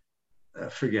 okay,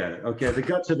 forget it. Okay, the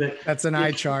guts of it. That's an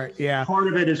eye chart, yeah. Part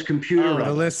of it is computer. Oh,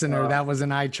 the listener, that was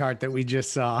an eye chart that we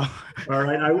just saw. All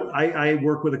right, I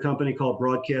work with a company called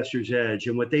Broadcaster's Edge,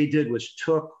 and what they did was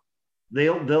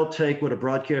they'll take what a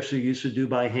broadcaster used to do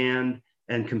by hand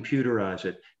and computerize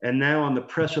it. And now on the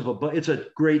press of it's a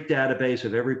great database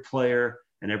of every player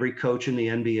and every coach in the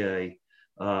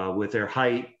NBA with their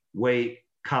height, weight,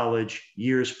 college,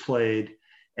 years played.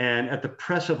 And at the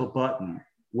press of a button,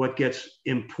 what gets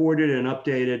imported and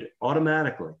updated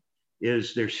automatically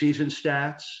is their season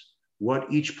stats, what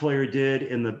each player did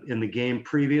in the game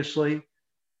previously,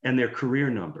 and their career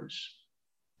numbers.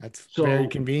 That's very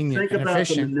convenient and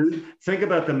efficient. Think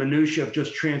about the minutia of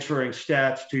just transferring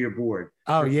stats to your board.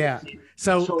 Oh, yeah.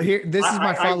 So here, this is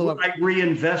my follow-up. I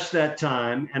reinvest that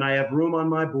time, and I have room on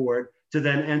my board to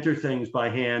then enter things by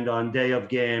hand on day of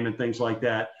game and things like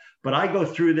that. But I go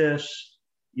through this,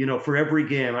 for every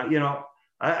game.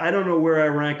 I don't know where I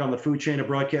rank on the food chain of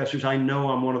broadcasters. I know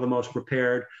I'm one of the most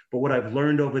prepared, but what I've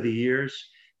learned over the years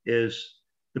is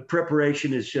the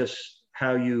preparation is just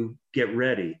how you get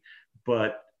ready.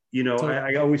 But,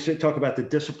 I always talk about the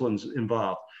disciplines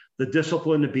involved. The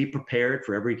discipline to be prepared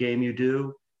for every game you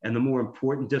do, and the more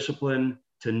important discipline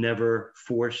to never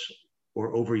force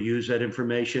or overuse that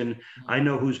information. I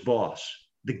know who's boss.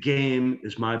 The game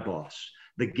is my boss.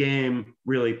 The game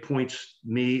really points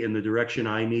me in the direction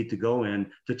I need to go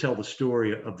in to tell the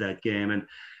story of that game. And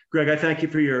Greg, I thank you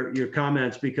for your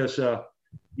comments because,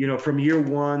 from year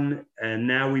one and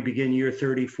now we begin year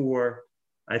 34,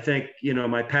 I think,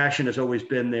 my passion has always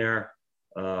been there.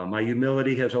 My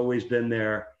humility has always been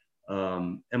there.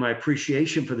 And my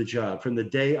appreciation for the job from the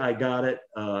day I got it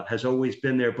has always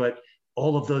been there. But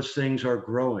all of those things are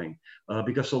growing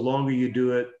because the longer you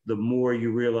do it, the more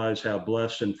you realize how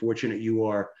blessed and fortunate you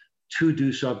are to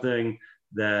do something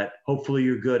that hopefully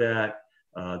you're good at,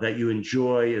 that you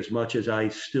enjoy as much as I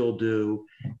still do.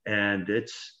 And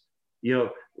it's,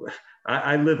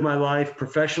 I live my life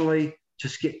professionally.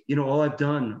 Just all I've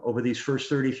done over these first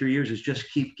 33 years is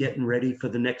just keep getting ready for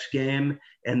the next game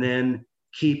and then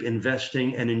keep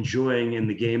investing and enjoying in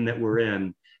the game that we're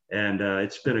in. And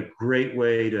it's been a great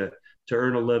way to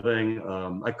earn a living.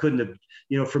 I couldn't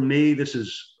have, for me, this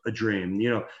is a dream,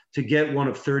 to get one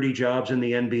of 30 jobs in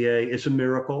the NBA, it's a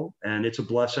miracle and it's a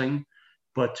blessing,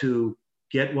 but to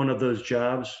get one of those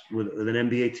jobs with an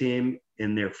NBA team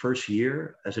in their first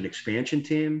year as an expansion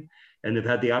team, and they've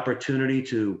had the opportunity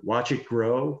to watch it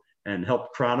grow and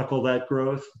help chronicle that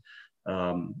growth.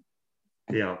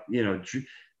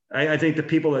 I think the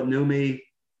people that knew me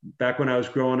back when I was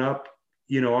growing up,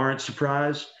 aren't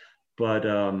surprised, but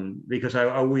because I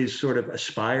always sort of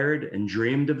aspired and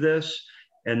dreamed of this,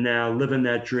 and now living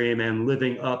that dream and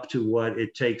living up to what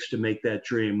it takes to make that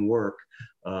dream work.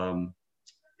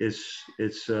 It's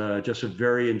just a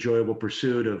very enjoyable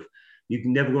pursuit of, you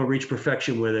can never go reach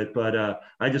perfection with it, but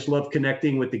I just love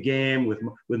connecting with the game, with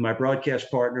my broadcast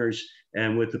partners,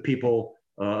 and with the people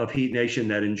of Heat Nation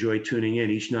that enjoy tuning in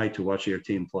each night to watch their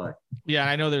team play. Yeah,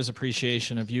 I know there's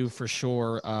appreciation of you for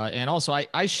sure. And also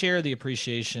I share the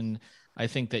appreciation I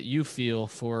think that you feel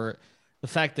for the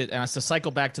fact that, and it's to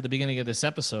cycle back to the beginning of this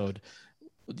episode,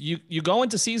 you go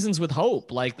into seasons with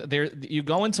hope. Like you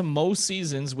go into most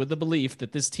seasons with the belief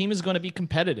that this team is going to be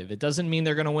competitive. It doesn't mean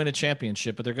they're going to win a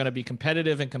championship, but they're going to be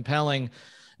competitive and compelling.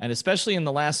 And especially in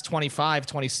the last 25,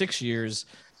 26 years,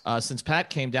 since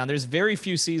Pat came down, there's very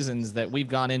few seasons that we've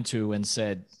gone into and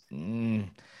said,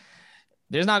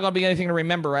 there's not going to be anything to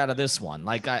remember out of this one.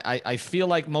 Like I feel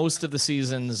like most of the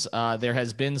seasons, there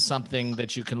has been something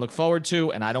that you can look forward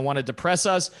to, and I don't want to depress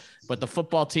us, but the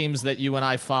football teams that you and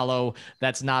I follow,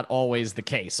 that's not always the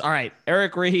case. All right,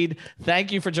 Eric Reid,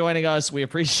 thank you for joining us. We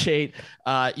appreciate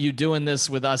you doing this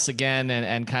with us again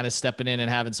and kind of stepping in and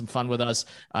having some fun with us.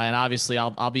 And obviously,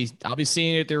 I'll be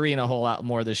seeing you at the arena a whole lot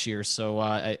more this year. So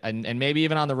and maybe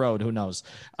even on the road, who knows?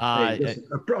 I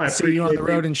see you on the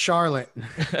road in Charlotte.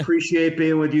 Appreciate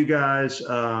being with you guys.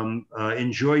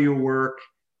 Enjoy your work.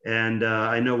 And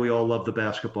I know we all love the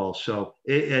basketball. So,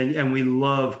 and we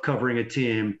love covering a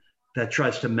team that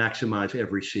tries to maximize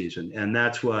every season. And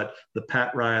that's what the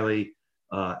Pat Riley,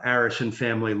 Arison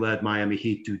family-led Miami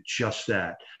Heat do, just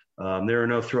that. There are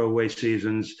no throwaway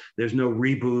seasons. There's no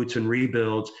reboots and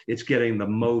rebuilds. It's getting the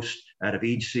most out of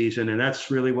each season. And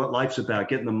that's really what life's about,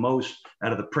 getting the most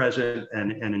out of the present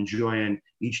and enjoying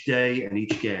each day and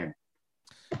each game.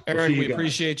 Eric, we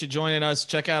appreciate you joining us.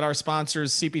 Check out our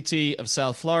sponsors, CPT of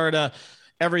South Florida,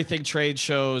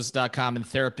 everythingtradeshows.com, and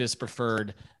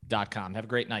therapistpreferred.com. Have a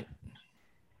great night.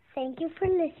 Thank you for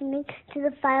listening to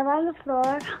the Five on the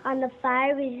Floor on the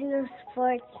Five Regional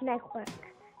Sports Network.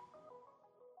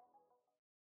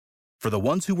 For the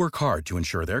ones who work hard to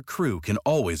ensure their crew can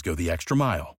always go the extra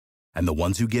mile, and the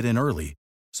ones who get in early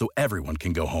so everyone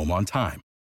can go home on time,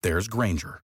 there's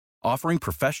Grainger, offering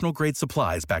professional-grade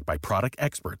supplies backed by product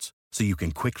experts so you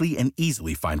can quickly and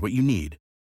easily find what you need.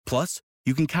 Plus,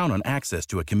 you can count on access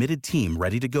to a committed team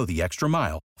ready to go the extra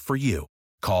mile for you.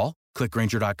 Call, click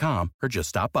Grainger.com, or just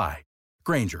stop by.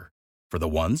 Grainger, for the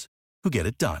ones who get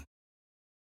it done.